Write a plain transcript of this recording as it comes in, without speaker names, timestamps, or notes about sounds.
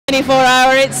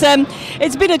24-hour.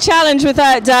 It's been a challenge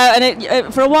without doubt,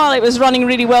 and for a while it was running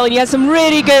really well, and you had some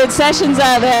really good sessions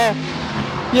out there.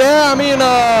 Yeah, I mean,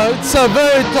 it's a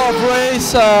very tough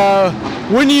race.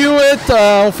 We knew it.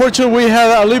 Unfortunately, we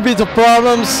had a little bit of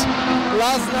problems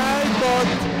last night, but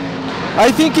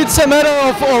I think it's a matter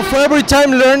of every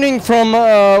time learning from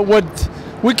what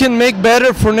we can make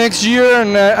better for next year.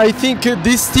 And I think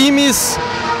this team is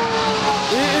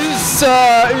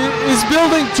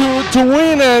building to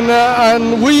win,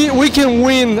 and we can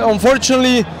win.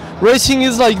 Unfortunately, racing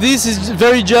is like this. It's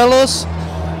very jealous.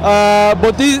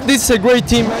 But this is a great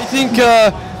team. I think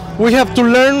we have to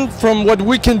learn from what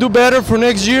we can do better for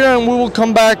next year, and we will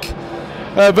come back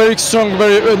very strong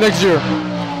next year.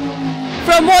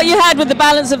 From what you had with the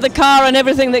balance of the car and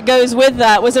everything that goes with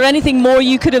that, was there anything more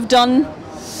you could have done?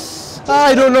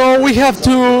 I don't know. We have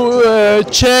to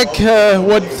check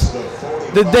what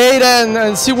the data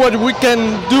and see what we can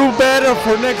do better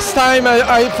for next time.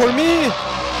 For me,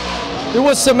 it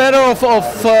was a matter of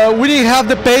we didn't have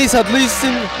the pace, at least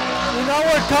in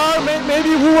our car. Maybe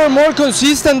we were more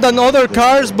consistent than other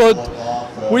cars, but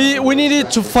we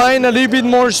needed to find a little bit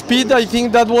more speed. I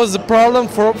think that was the problem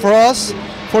for us,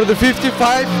 for the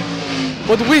 55.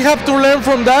 But we have to learn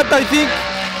from that. I think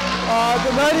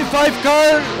the 95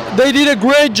 car, they did a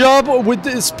great job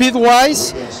with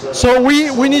speed-wise. So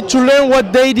we need to learn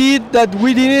what they did that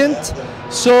we didn't.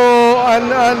 So and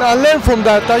learn from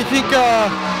that. I think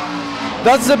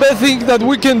that's the best thing that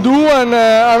we can do, and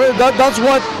that's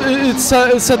what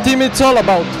it's a team. It's all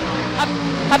about.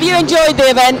 Have you enjoyed the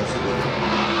event?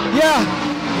 Yeah.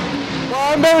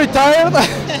 Well, I'm very tired,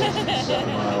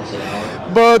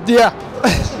 but yeah.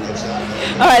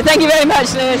 All right. Thank you very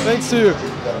much, Diaz. Thanks to you.